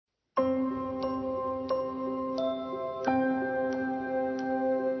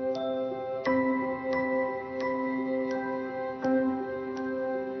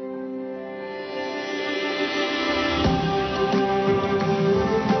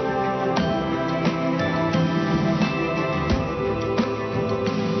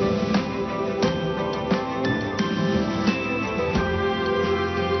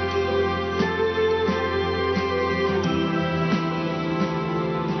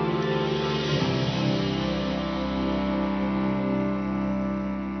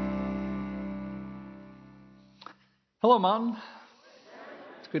Hello, Mountain.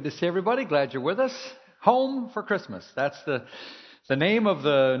 It's good to see everybody. Glad you're with us. Home for Christmas. That's the name of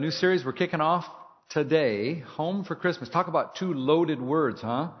the new series we're kicking off today. Home for Christmas. Talk about two loaded words,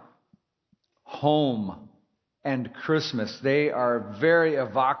 huh? Home and Christmas. They are very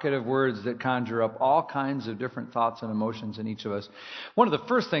evocative words that conjure up all kinds of different thoughts and emotions in each of us. One of the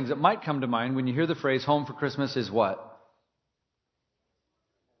first things that might come to mind when you hear the phrase home for Christmas is what?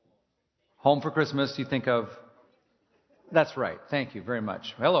 Home for Christmas, you think of... That's right. Thank you very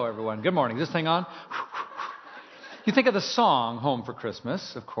much. Hello, everyone. Good morning. Is this thing on? You think of the song, Home for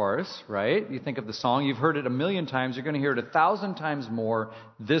Christmas, of course, right? You think of the song. You've heard it a million times. You're going to hear it 1,000 times more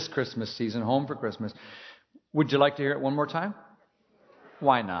this Christmas season, Home for Christmas. Would you like to hear it one more time?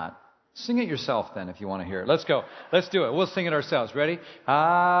 Why not? Sing it yourself then if you want to hear it. Let's go. Let's do it. We'll sing it ourselves. Ready?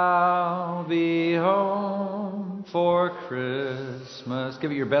 I'll be home for Christmas.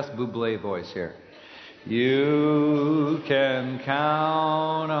 Give it your best Bublé voice here. You can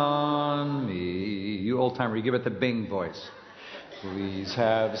count on me. You old timer, you give it the Bing voice. Please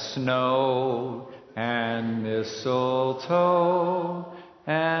have snow and mistletoe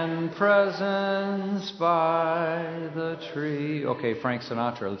and presents by the tree. Okay, Frank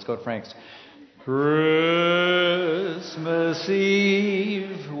Sinatra. Let's go to Frank's. Christmas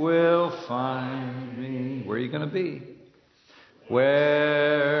Eve will find me. Where are you going to be?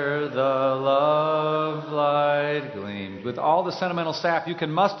 Where the love light gleams. With all the sentimental sap you can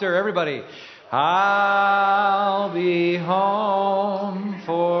muster, everybody. I'll be home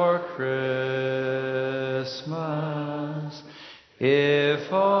for Christmas,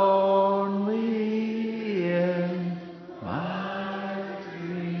 if only in my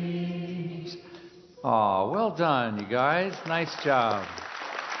dreams. Oh, well done, you guys. Nice job.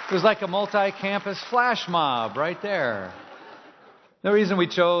 It was like a multi-campus flash mob right there. The reason we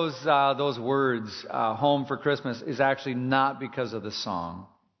chose those words, home for Christmas, is actually not because of the song,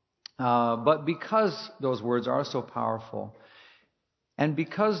 but because those words are so powerful. And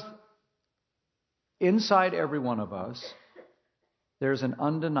because inside every one of us, there's an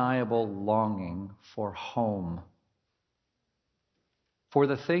undeniable longing for home, for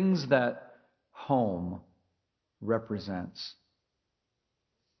the things that home represents.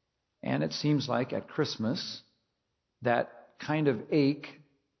 And it seems like at Christmas, that kind of ache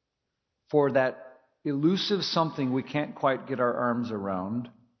for that elusive something we can't quite get our arms around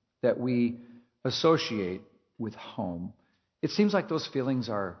that we associate with home. It seems like those feelings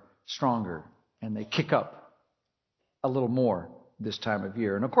are stronger and they kick up a little more this time of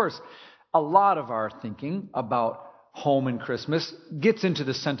year. And of course, a lot of our thinking about home and Christmas gets into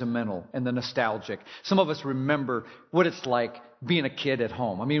the sentimental and the nostalgic. Some of us remember what it's like being a kid at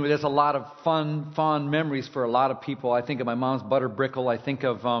home. I mean, there's a lot of fond memories for a lot of people. I think of my mom's butter brickle. I think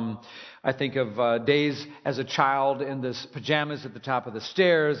of days as a child in the pajamas at the top of the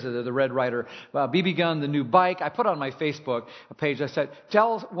stairs, the Red Ryder BB gun, the new bike. I put on my Facebook page, I said,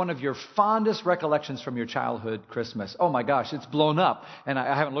 tell one of your fondest recollections from your childhood Christmas. Oh my gosh, it's blown up. And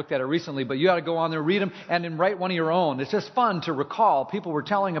I haven't looked at it recently, but you ought to go on there, read them, and then write one of your own. It's just fun to recall. People were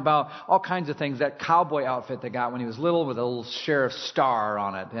telling about all kinds of things. That cowboy outfit they got when he was little with a little sheriff's star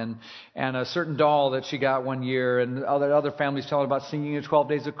on it, and a certain doll that she got one year, and other families telling about singing the 12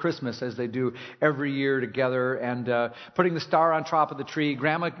 Days of Christmas as they do every year together, and putting the star on top of the tree,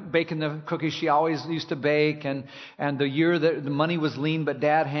 Grandma baking the cookies she always used to bake, and the year that the money was lean but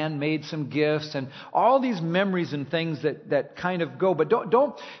Dad handmade some gifts, and all these memories and things that kind of go. But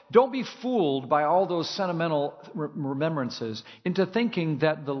don't be fooled by all those sentimental remembrances into thinking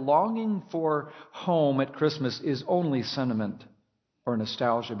that the longing for home at Christmas is only sentiment or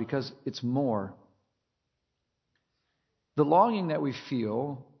nostalgia, because it's more. The longing that we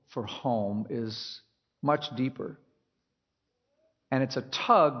feel for home is much deeper. And it's a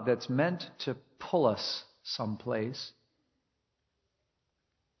tug that's meant to pull us someplace.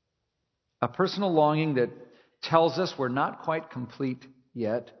 A personal longing that tells us we're not quite complete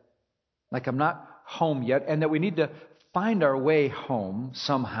yet, like I'm not home yet, and that we need to find our way home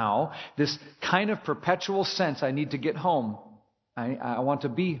somehow. This kind of perpetual sense, I need to get home. I want to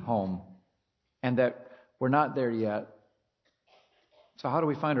be home, and that we're not there yet. So how do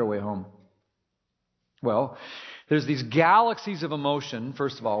we find our way home? Well, there's these galaxies of emotion,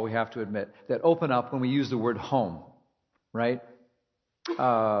 first of all, we have to admit, that open up when we use the word home, right?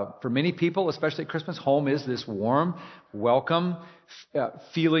 For many people, especially at Christmas, home is this warm, welcome,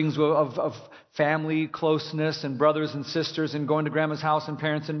 feelings of family closeness and brothers and sisters and going to Grandma's house and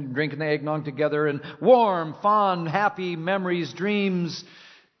parents and drinking the eggnog together and warm, fun, happy memories, dreams,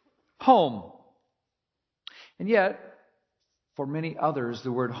 home. And yet, for many others,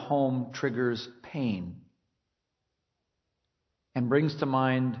 the word home triggers pain. and brings to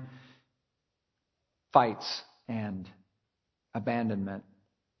mind fights and abandonment,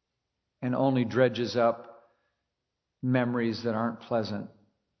 and only dredges up memories that aren't pleasant,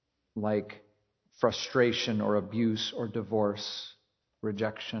 like frustration or abuse or divorce,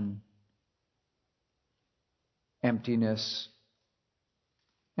 rejection, emptiness.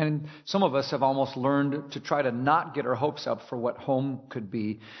 And some of us have almost learned to try to not get our hopes up for what home could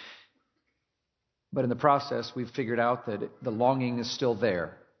be. But in the process, we've figured out that the longing is still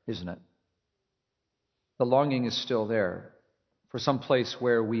there, isn't it? The longing is still there for some place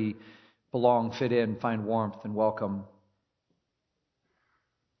where we belong, fit in, find warmth and welcome.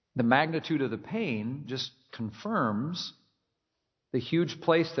 The magnitude of the pain just confirms the huge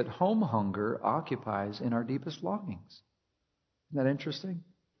place that home hunger occupies in our deepest longings. Isn't that interesting?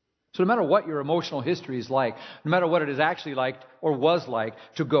 So no matter what your emotional history is like, no matter what it is actually like or was like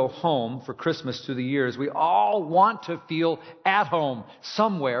to go home for Christmas through the years, we all want to feel at home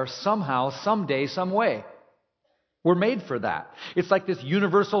somewhere, somehow, someday, some way. We're made for that. It's like this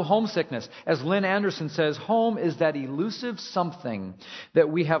universal homesickness. As Lynn Anderson says, home is that elusive something that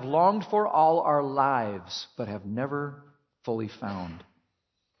we have longed for all our lives, but have never fully found.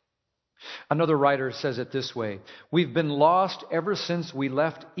 Another writer says it this way: we've been lost ever since we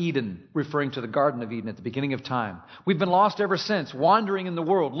left Eden, referring to the Garden of Eden at the beginning of time. We've been lost ever since, wandering in the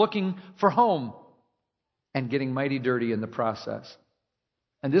world, looking for home, and getting mighty dirty in the process.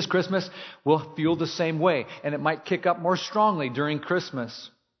 And this Christmas, we'll feel the same way, and it might kick up more strongly during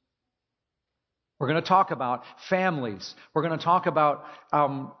Christmas. We're going to talk about families. We're going to talk about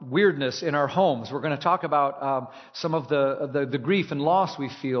weirdness in our homes. We're going to talk about some of the grief and loss we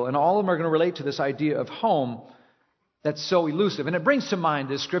feel. And all of them are going to relate to this idea of home that's so elusive. And it brings to mind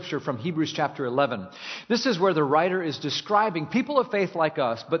this scripture from Hebrews chapter 11. This is where the writer is describing people of faith like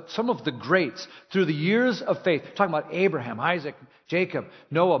us, but some of the greats through the years of faith. Talking about Abraham, Isaac, Jacob,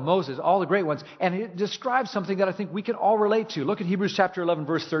 Noah, Moses, all the great ones. And it describes something that I think we can all relate to. Look at Hebrews chapter 11,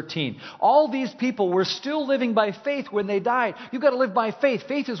 verse 13. All these people were still living by faith when they died. You've got to live by faith.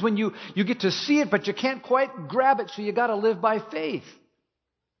 Faith is when you get to see it, but you can't quite grab it, so you got to live by faith.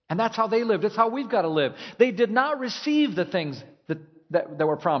 And that's how they lived. That's how we've got to live. They did not receive the things that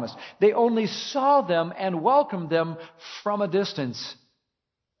were promised. They only saw them and welcomed them from a distance.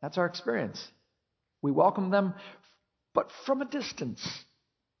 That's our experience. We welcome them, but from a distance.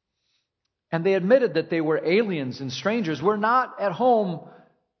 And they admitted that they were aliens and strangers. We're not at home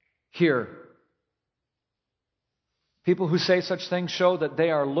here. People who say such things show that they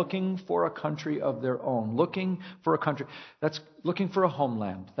are looking for a country of their own. Looking for a country. That's looking for a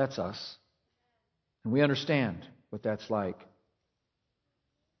homeland. That's us. And we understand what that's like.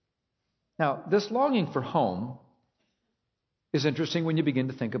 Now, this longing for home is interesting when you begin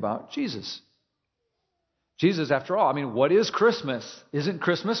to think about Jesus. Jesus, after all, what is Christmas? Isn't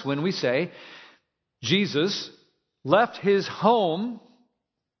Christmas when we say Jesus left his home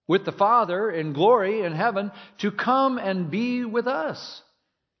with the Father in glory in heaven to come and be with us?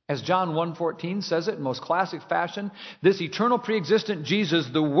 As John 1:14 says it in most classic fashion, this eternal pre-existent Jesus,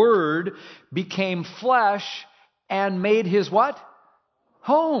 the Word, became flesh and made his what?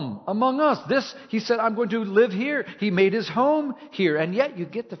 Home among us. This, he said, I'm going to live here. He made his home here. And yet you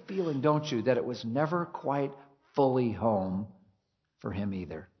get the feeling, don't you, that it was never quite fully home for him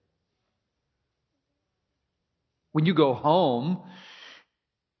either. When you go home,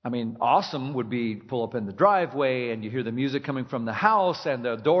 awesome would be pull up in the driveway and you hear the music coming from the house and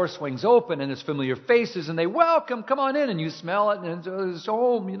the door swings open and it's familiar faces and they welcome, come on in, and you smell it and it's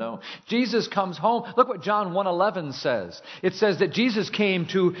home, Jesus comes home. Look what John 1:11 says. It says that Jesus came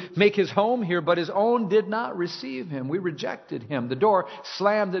to make his home here, but his own did not receive him. We rejected him. The door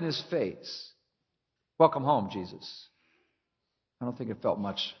slammed in his face. Welcome home, Jesus. I don't think it felt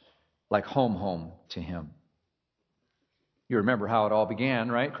much like home to him. You remember how it all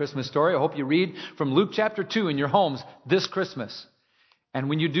began, right? Christmas story. I hope you read from Luke chapter 2 in your homes this Christmas. And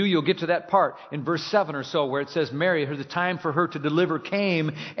when you do, you'll get to that part in verse 7 or so where it says, Mary, the time for her to deliver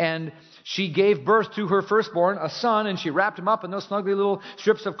came, and she gave birth to her firstborn, a son, and she wrapped him up in those snuggly little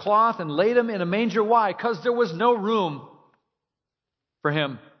strips of cloth and laid him in a manger. Why? Because there was no room for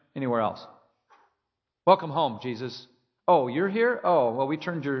him anywhere else. Welcome home, Jesus. Oh, you're here? Oh, well, we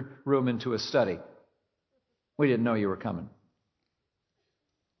turned your room into a study. We didn't know you were coming.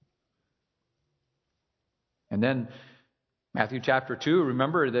 And then Matthew chapter 2,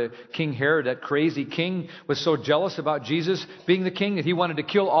 remember the King Herod, that crazy king, was so jealous about Jesus being the king that he wanted to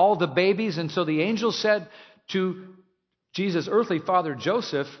kill all the babies. And so the angel said to Jesus' earthly father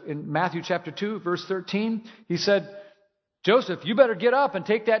Joseph in Matthew chapter 2, verse 13, he said, Joseph, you better get up and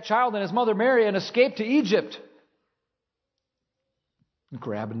take that child and his mother Mary and escape to Egypt.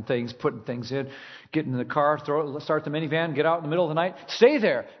 Grabbing things, putting things in, getting in the car, start the minivan, get out in the middle of the night. Stay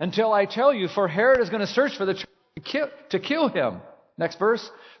there until I tell you, for Herod is going to search for the child to kill him. Next verse.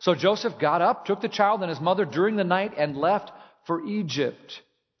 So Joseph got up, took the child and his mother during the night, and left for Egypt.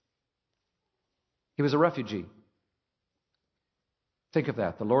 He was a refugee. Think of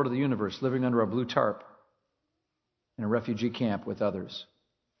that. The Lord of the universe living under a blue tarp in a refugee camp with others.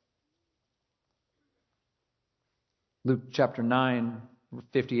 Luke chapter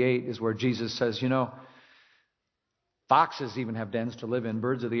 9:58 is where Jesus says, foxes even have dens to live in,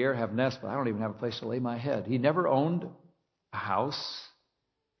 birds of the air have nests, but I don't even have a place to lay my head. He never owned a house,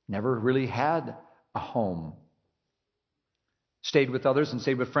 never really had a home. Stayed with others and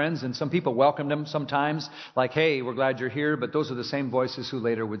stayed with friends, and some people welcomed him sometimes, like, hey, we're glad you're here, but those are the same voices who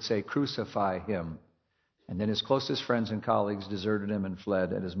later would say, crucify him. And then his closest friends and colleagues deserted him and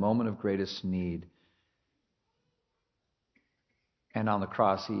fled at his moment of greatest need. And on the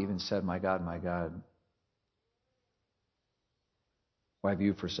cross, he even said, my God, why have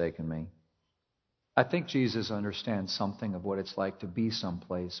you forsaken me? I think Jesus understands something of what it's like to be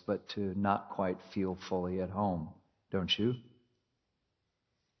someplace, but to not quite feel fully at home, don't you?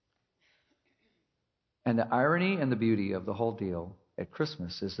 And the irony and the beauty of the whole deal at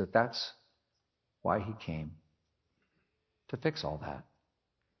Christmas is that that's why he came, to fix all that.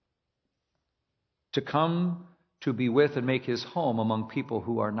 To come to be with and make his home among people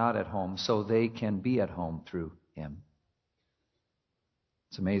who are not at home so they can be at home through him.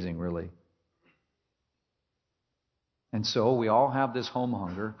 It's amazing, really. And so we all have this home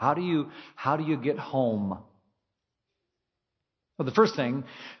hunger. How do you get home? Well, the first thing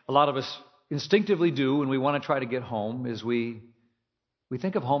a lot of us instinctively do when we want to try to get home is we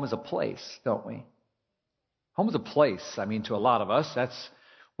think of home as a place, don't we? Home is a place. I mean, to a lot of us, that's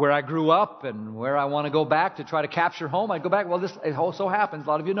where I grew up and where I want to go back to try to capture home. I go back. Well, this it also happens. A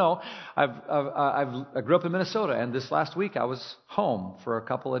lot of you know, I grew up in Minnesota, and this last week I was home for a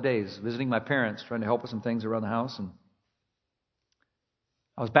couple of days visiting my parents, trying to help with some things around the house. And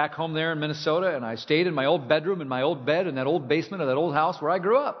I was back home there in Minnesota, and I stayed in my old bedroom, in my old bed, in that old basement of that old house where I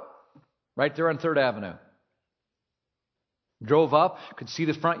grew up. Right there on 3rd Avenue. Drove up, could see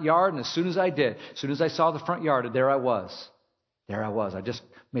the front yard, and as soon as I saw the front yard, there I was. I just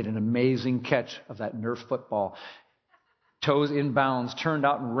made an amazing catch of that Nerf football. Toes inbounds, turned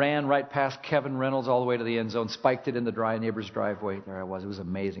out and ran right past Kevin Reynolds all the way to the end zone, spiked it in the neighbor's driveway. There I was. It was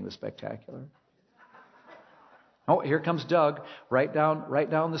amazing. It was spectacular. Oh, here comes Doug, right down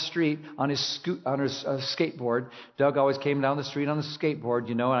the street on his skateboard. Doug always came down the street on the skateboard,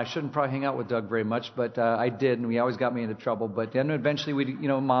 and I shouldn't probably hang out with Doug very much, but I did, and he always got me into trouble. But then eventually,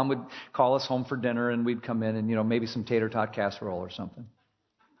 Mom would call us home for dinner, and we'd come in, and maybe some tater tot casserole or something.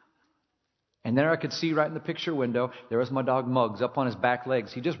 And there I could see right in the picture window, there was my dog Muggs up on his back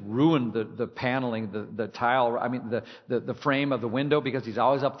legs. He just ruined the paneling, the tile, the frame of the window because he's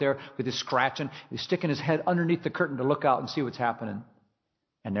always up there with his scratching. He's sticking his head underneath the curtain to look out and see what's happening.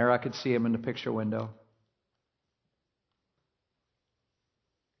 And there I could see him in the picture window.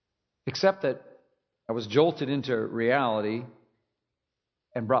 Except that I was jolted into reality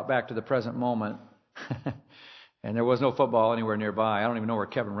and brought back to the present moment. And there was no football anywhere nearby. I don't even know where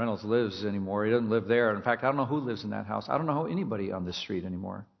Kevin Reynolds lives anymore. He doesn't live there. In fact, I don't know who lives in that house. I don't know anybody on this street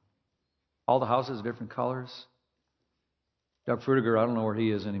anymore. All the houses are different colors. Doug Frutiger, I don't know where he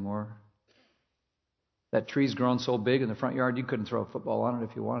is anymore. That tree's grown so big in the front yard, you couldn't throw a football on it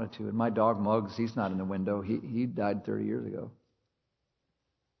if you wanted to. And my dog Muggs, he's not in the window. He died 30 years ago.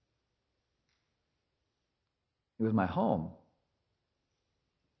 It was my home.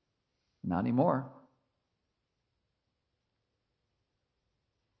 Not anymore.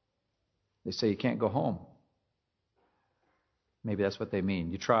 They say you can't go home. Maybe that's what they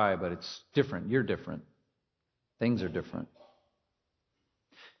mean. You try, but it's different. You're different. Things are different.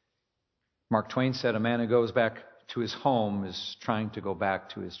 Mark Twain said a man who goes back to his home is trying to go back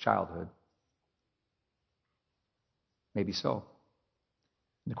to his childhood. Maybe so.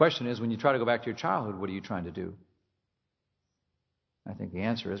 The question is, when you try to go back to your childhood, what are you trying to do? I think the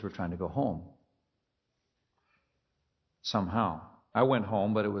answer is we're trying to go home. Somehow. I went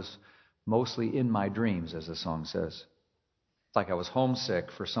home, but it was mostly in my dreams, as the song says. It's like I was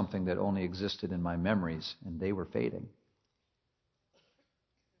homesick for something that only existed in my memories, and they were fading.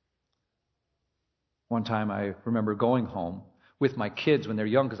 One time I remember going home with my kids when they're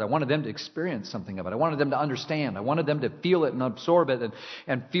young because I wanted them to experience something of it. I wanted them to understand. I wanted them to feel it and absorb it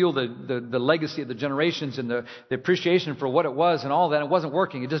and feel the legacy of the generations and the appreciation for what it was and all that. It wasn't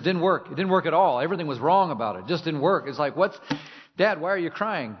working. It just didn't work. It didn't work at all. Everything was wrong about it. It just didn't work. It's like, Dad, why are you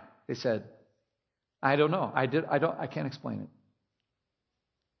crying? They said, I don't know. I can't explain it.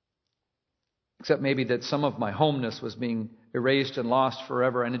 Except maybe that some of my homeness was being erased and lost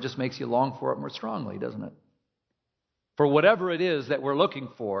forever, and it just makes you long for it more strongly, doesn't it? For whatever it is that we're looking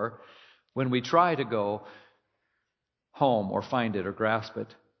for when we try to go home or find it or grasp it.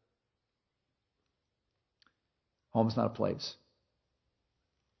 Home's not a place.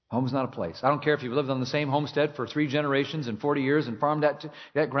 Home's not a place. I don't care if you've lived on the same homestead for 3 generations and 40 years and farmed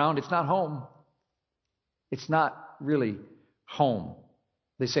that ground. It's not home. It's not really home.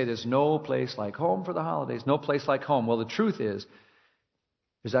 They say there's no place like home for the holidays. No place like home. Well, the truth is,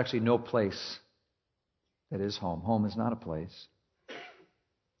 there's actually no place that is home. Home is not a place.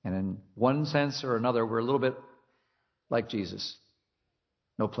 And in one sense or another, we're a little bit like Jesus.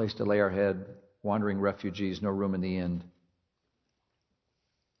 No place to lay our head. Wandering refugees. No room in the inn.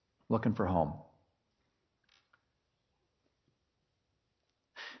 Looking for home.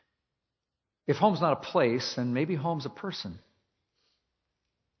 If home's not a place, then maybe home's a person.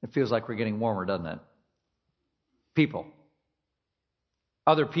 It feels like we're getting warmer, doesn't it? People.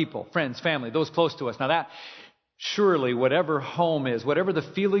 Other people, friends, family, those close to us. Now that, surely, whatever home is, whatever the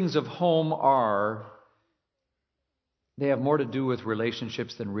feelings of home are, they have more to do with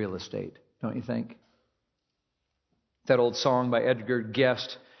relationships than real estate, don't you think? That old song by Edgar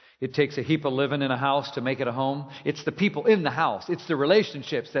Guest, it takes a heap of living in a house to make it a home. It's the people in the house. It's the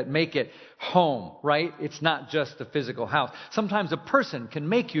relationships that make it home, right? It's not just the physical house. Sometimes a person can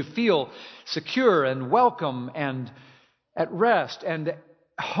make you feel secure and welcome and at rest and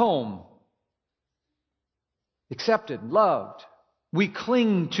home. Accepted, loved. We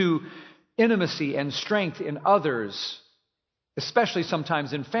cling to intimacy and strength in others, especially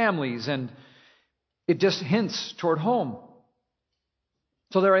sometimes in families, and it just hints toward home.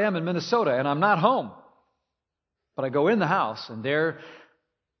 So there I am in Minnesota, and I'm not home. But I go in the house, and there,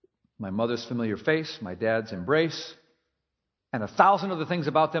 my mother's familiar face, my dad's embrace, and 1,000 other things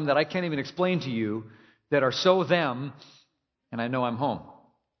about them that I can't even explain to you that are so them, and I know I'm home.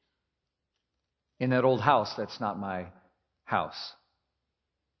 In that old house that's not my house.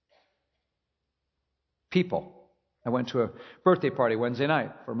 People. I went to a birthday party Wednesday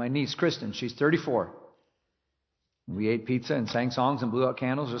night for my niece, Kristen. She's 34. We ate pizza and sang songs and blew out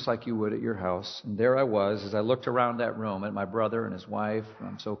candles just like you would at your house. And there I was as I looked around that room at my brother and his wife, who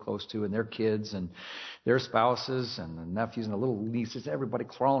I'm so close to, and their kids and their spouses and the nephews and the little nieces, everybody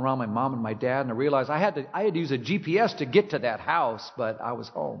crawling around my mom and my dad. And I realized I had to use a GPS to get to that house, but I was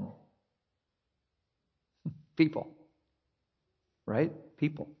home. People. Right?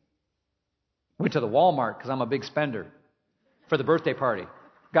 People. Went to the Walmart because I'm a big spender for the birthday party.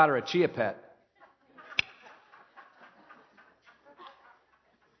 Got her a Chia Pet.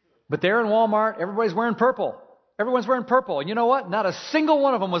 But there in Walmart, everybody's wearing purple. Everyone's wearing purple. And you know what? Not a single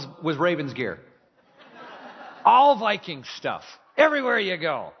one of them was Ravens gear. All Vikings stuff. Everywhere you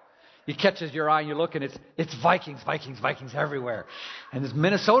go. You catches your eye and you look and it's Vikings everywhere. And there's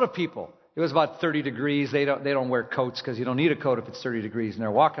Minnesota people. It was about 30 degrees. They don't wear coats because you don't need a coat if it's 30 degrees. And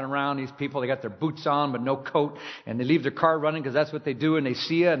they're walking around, these people, they got their boots on but no coat. And they leave their car running because that's what they do. And they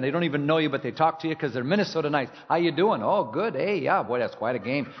see you and they don't even know you, but they talk to you because they're Minnesotanites. How you doing? Oh, good. Hey, yeah, boy, that's quite a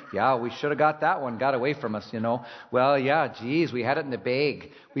game. Yeah, we should have got that one. Got away from us, you know. Well, yeah, geez, we had it in the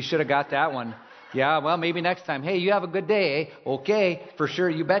bag. We should have got that one. Yeah, well, maybe next time. Hey, you have a good day, eh? Okay, for sure,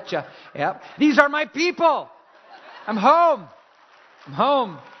 you betcha. Yep. These are my people. I'm home. I'm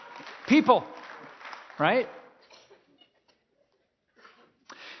home. People, right?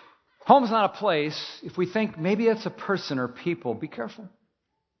 Home's not a place. If we think maybe it's a person or people, be careful.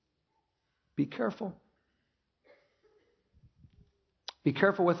 Be careful. Be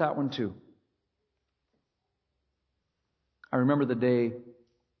careful with that one too. I remember the day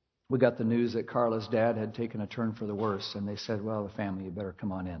we got the news that Carla's dad had taken a turn for the worse, and they said, well, the family, you better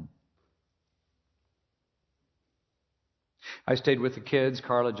come on in. I stayed with the kids.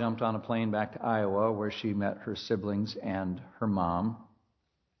 Carla jumped on a plane back to Iowa where she met her siblings and her mom.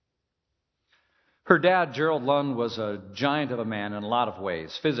 Her dad, Gerald Lund, was a giant of a man in a lot of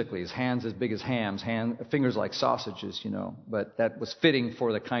ways. Physically, his hands as big as hams, fingers like sausages, you know. But that was fitting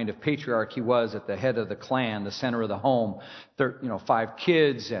for the kind of patriarch he was at the head of the clan, the center of the home. 5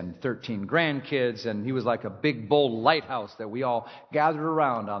 kids and 13 grandkids. And he was like a big, bold lighthouse that we all gathered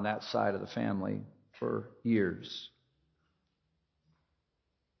around on that side of the family for years.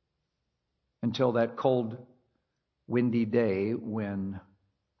 Until that cold, windy day when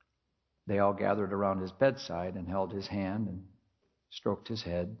they all gathered around his bedside and held his hand and stroked his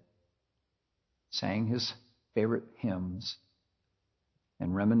head, sang his favorite hymns,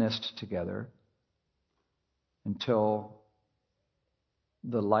 and reminisced together until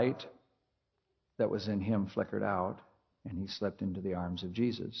the light that was in him flickered out and he slept into the arms of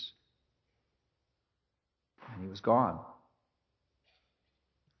Jesus. And he was gone.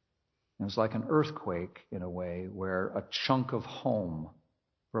 It was like an earthquake in a way where a chunk of home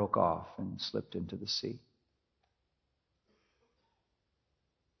broke off and slipped into the sea.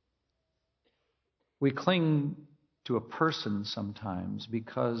 We cling to a person sometimes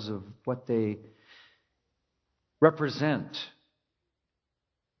because of what they represent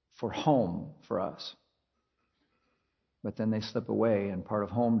for home for us. But then they slip away, and part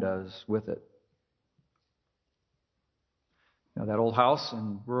of home does with it. You know, that old house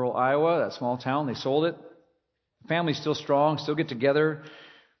in rural Iowa, that small town, they sold it. Family's still strong, still get together.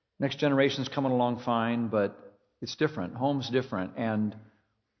 Next generation's coming along fine, but it's different. Home's different. And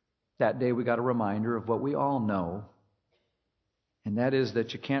that day we got a reminder of what we all know. And that is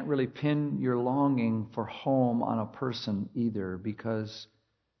that you can't really pin your longing for home on a person either, because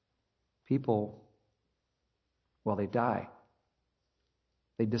people, well, they die.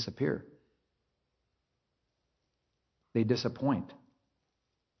 They disappear. They disappoint.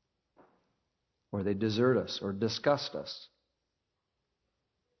 Or they desert us or disgust us.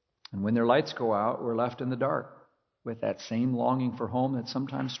 And when their lights go out, we're left in the dark with that same longing for home that's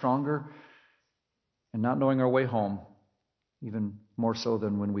sometimes stronger, and not knowing our way home, even more so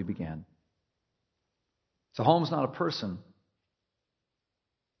than when we began. So home's not a person.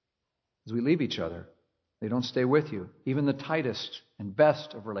 As we leave each other, they don't stay with you. Even the tightest and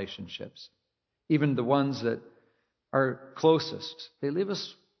best of relationships, even the ones that are closest, they leave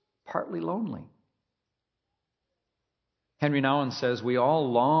us partly lonely. Henry Nouwen says, we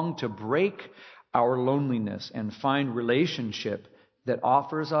all long to break our loneliness and find relationship that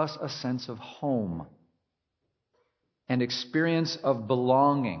offers us a sense of home, an experience of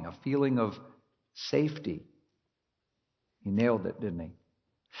belonging, a feeling of safety. He nailed it, didn't he?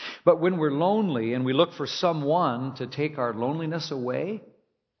 But when we're lonely and we look for someone to take our loneliness away,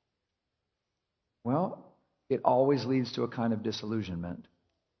 well, it always leads to a kind of disillusionment.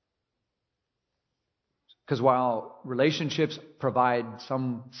 Because while relationships provide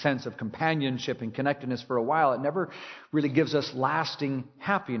some sense of companionship and connectedness for a while, it never really gives us lasting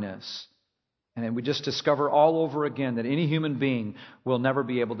happiness. And then we just discover all over again that any human being will never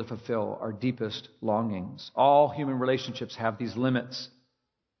be able to fulfill our deepest longings. All human relationships have these limits.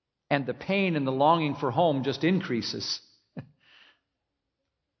 And the pain and the longing for home just increases.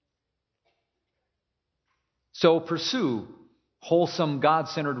 So pursue wholesome,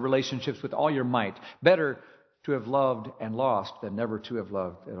 God-centered relationships with all your might. Better to have loved and lost than never to have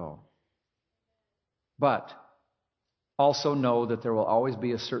loved at all. But also know that there will always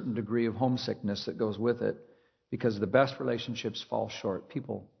be a certain degree of homesickness that goes with it, because the best relationships fall short.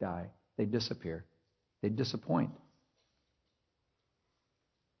 People die. They disappear. They disappoint.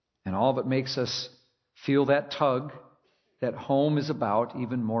 And all of it makes us feel that tug that home is about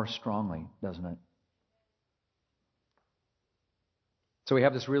even more strongly, doesn't it? So we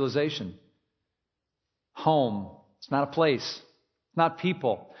have this realization. Home, it's not a place. It's not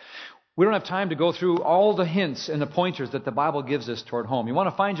people. We don't have time to go through all the hints and the pointers that the Bible gives us toward home. You want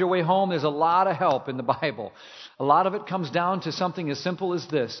to find your way home? There's a lot of help in the Bible. A lot of it comes down to something as simple as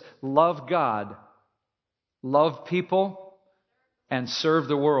this. Love God, love people, and serve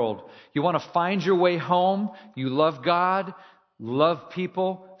the world. You want to find your way home? You love God, love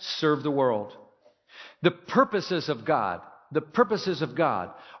people, serve the world. The purposes of God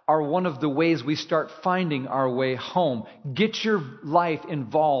are one of the ways we start finding our way home. Get your life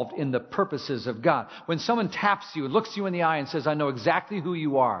involved in the purposes of God. When someone taps you, looks you in the eye and says, I know exactly who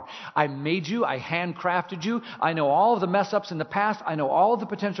you are. I made you. I handcrafted you. I know all of the mess ups in the past. I know all of the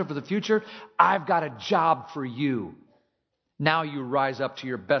potential for the future. I've got a job for you. Now you rise up to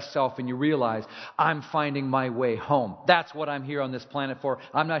your best self and you realize, I'm finding my way home. That's what I'm here on this planet for.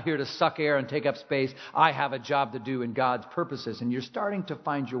 I'm not here to suck air and take up space. I have a job to do in God's purposes. And you're starting to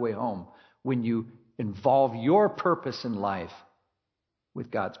find your way home when you involve your purpose in life with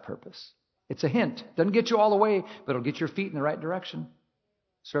God's purpose. It's a hint. Doesn't get you all the way, but it'll get your feet in the right direction.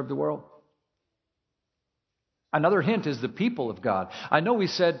 Serve the world. Another hint is the people of God. I know we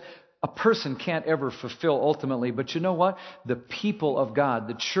said a person can't ever fulfill ultimately, but you know what? The people of God,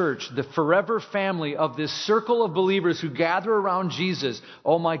 the church, the forever family of this circle of believers who gather around Jesus.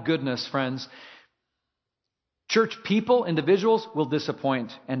 Oh my goodness, friends. Church people, individuals, will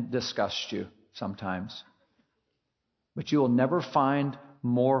disappoint and disgust you sometimes. But you will never find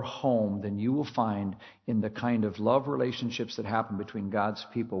more home than you will find in the kind of love relationships that happen between God's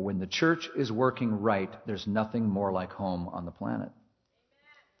people. When the church is working right, there's nothing more like home on the planet.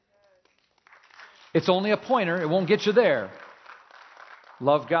 It's only a pointer. It won't get you there.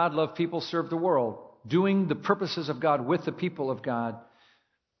 Love God, love people, serve the world. Doing the purposes of God with the people of God.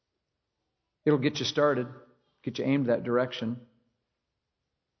 It'll get you started. get you aimed that direction.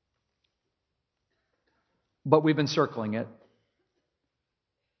 But we've been circling it.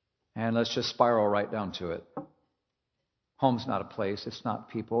 And let's just spiral right down to it. Home's not a place. It's not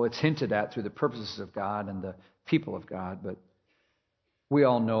people. It's hinted at through the purposes of God and the people of God. But we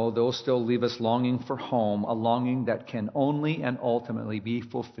all know those still leave us longing for home, a longing that can only and ultimately be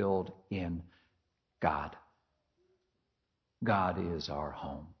fulfilled in God. God is our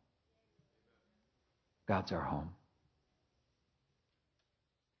home. God's our home.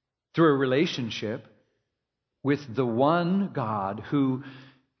 Through a relationship with the one God who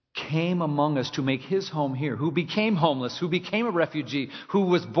came among us to make his home here, who became homeless, who became a refugee, who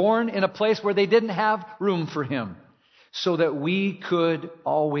was born in a place where they didn't have room for him, so that we could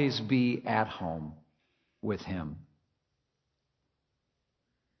always be at home with him.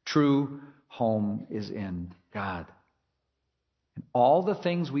 True home is in God. And all the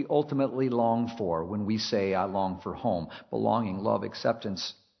things we ultimately long for when we say, I long for home, belonging, love,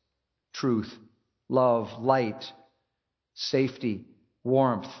 acceptance, truth, love, light, safety,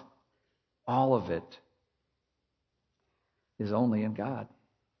 warmth, all of it is only in God.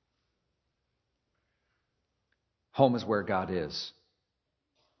 Home is where God is.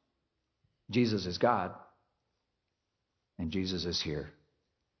 Jesus is God, and Jesus is here.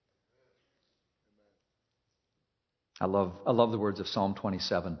 I love the words of Psalm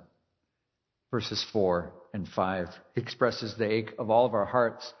 27, verses 4 and 5. It expresses the ache of all of our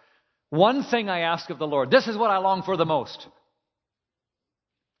hearts. One thing I ask of the Lord. This is what I long for the most.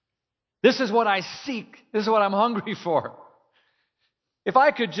 This is what I seek. This is what I'm hungry for. If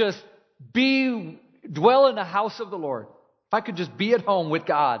I could just dwell in the house of the Lord. If I could just be at home with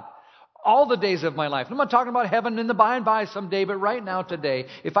God all the days of my life. I'm not talking about heaven in the by and by someday, but right now, today,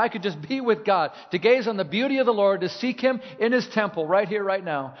 if I could just be with God, to gaze on the beauty of the Lord, to seek him in his temple right here, right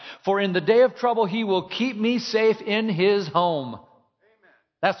now. For in the day of trouble, he will keep me safe in his home. Amen.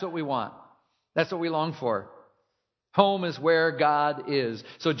 That's what we want. That's what we long for. Home is where God is.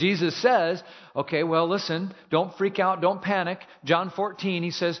 So Jesus says, okay, well, listen, don't freak out, don't panic. John 14,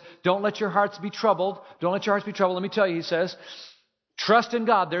 he says, don't let your hearts be troubled. Don't let your hearts be troubled. Let me tell you, he says, trust in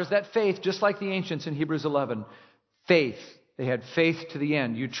God. There's that faith, just like the ancients in Hebrews 11. Faith. They had faith to the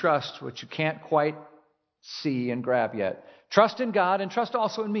end. You trust what you can't quite see and grab yet. Trust in God and trust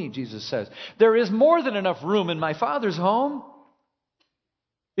also in me, Jesus says. There is more than enough room in my Father's home.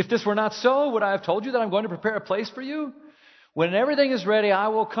 If this were not so, would I have told you that I'm going to prepare a place for you? When everything is ready, I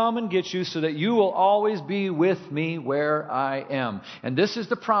will come and get you so that you will always be with me where I am. And this is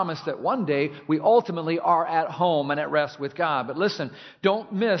the promise that one day we ultimately are at home and at rest with God. But listen,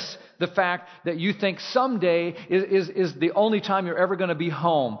 don't miss the fact that you think someday is the only time you're ever going to be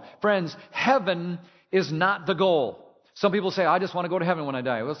home. Friends, heaven is not the goal. Some people say, I just want to go to heaven when I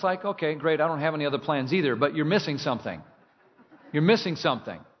die. Well, it's like, okay, great, I don't have any other plans either, but you're missing something. You're missing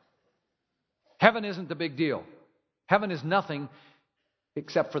something. Heaven isn't the big deal. Heaven is nothing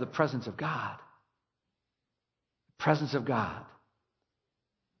except for the presence of God. The presence of God.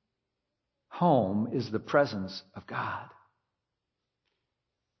 Home is the presence of God.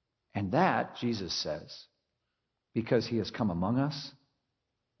 And that, Jesus says, because he has come among us,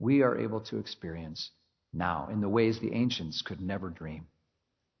 we are able to experience now in the ways the ancients could never dream.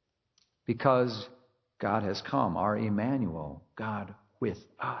 Because God has come, our Emmanuel, God with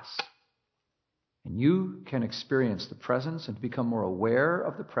us. And you can experience the presence and become more aware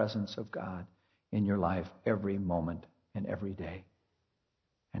of the presence of God in your life every moment and every day.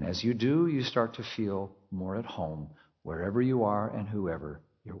 And as you do, you start to feel more at home wherever you are and whoever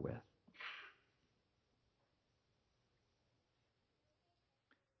you're with.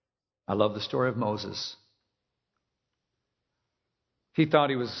 I love the story of Moses. He thought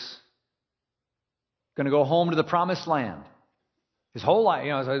he was going to go home to the promised land. His whole life,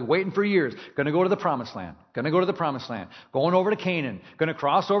 I was waiting for years. Going to go to the promised land. Going to go to the promised land. Going over to Canaan. Going to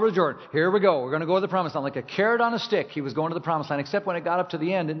cross over the Jordan. Here we go. We're going to go to the promised land. Like a carrot on a stick, he was going to the promised land. Except when it got up to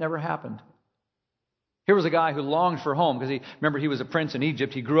the end, it never happened. Here was a guy who longed for home because he was a prince in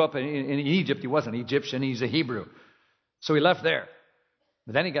Egypt. He grew up in Egypt. He wasn't Egyptian. He's a Hebrew. So he left there.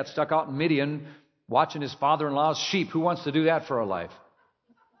 But then he got stuck out in Midian watching his father-in-law's sheep. Who wants to do that for a life?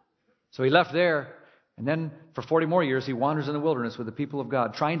 So he left there. And then for 40 more years, he wanders in the wilderness with the people of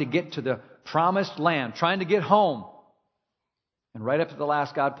God, trying to get to the promised land, trying to get home. And right up to the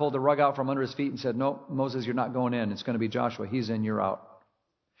last, God pulled the rug out from under his feet and said, no, Moses, you're not going in. It's going to be Joshua. He's in, you're out.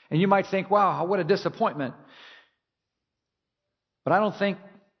 And you might think, wow, what a disappointment. But I don't think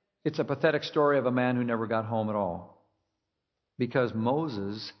it's a pathetic story of a man who never got home at all. Because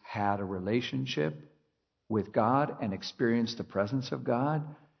Moses had a relationship with God and experienced the presence of God.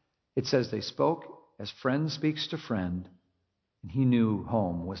 It says they spoke as friend speaks to friend. And he knew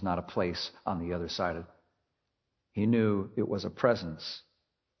home was not a place on the other side of it. He knew it was a presence,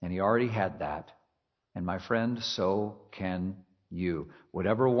 and he already had that. And my friend, so can you.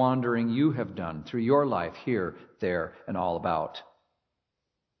 Whatever wandering you have done through your life, here, there, and all about,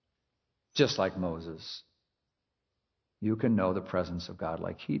 just like Moses, you can know the presence of God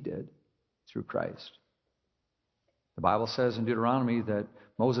like he did through Christ. The Bible says in Deuteronomy that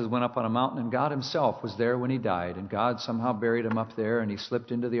Moses went up on a mountain and God himself was there when he died. And God somehow buried him up there and he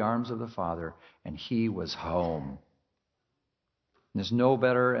slipped into the arms of the Father and he was home. And there's no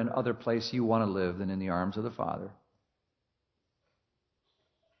better and other place you want to live than in the arms of the Father.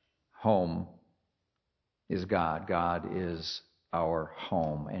 Home is God. God is our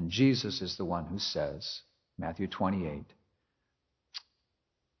home. And Jesus is the one who says, Matthew 28,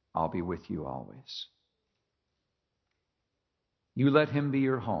 I'll be with you always. You let him be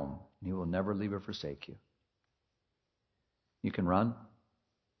your home, and he will never leave or forsake you. You can run,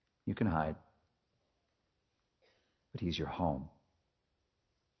 you can hide, but he's your home.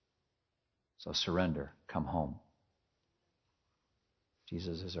 So surrender, come home.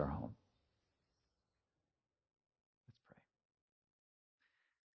 Jesus is our home. Let's pray.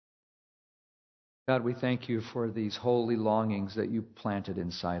 God, we thank you for these holy longings that you planted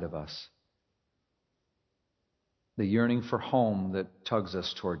inside of us. The yearning for home that tugs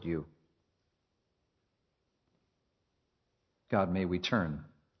us toward you. God, may we turn,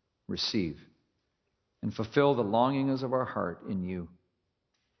 receive, and fulfill the longings of our heart in you.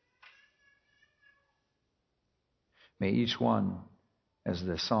 May each one, as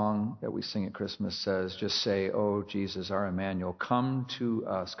the song that we sing at Christmas says, just say, "Oh, Jesus, our Emmanuel, come to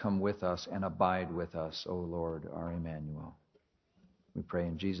us, come with us, and abide with us, O Lord, our Emmanuel." We pray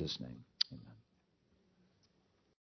in Jesus' name.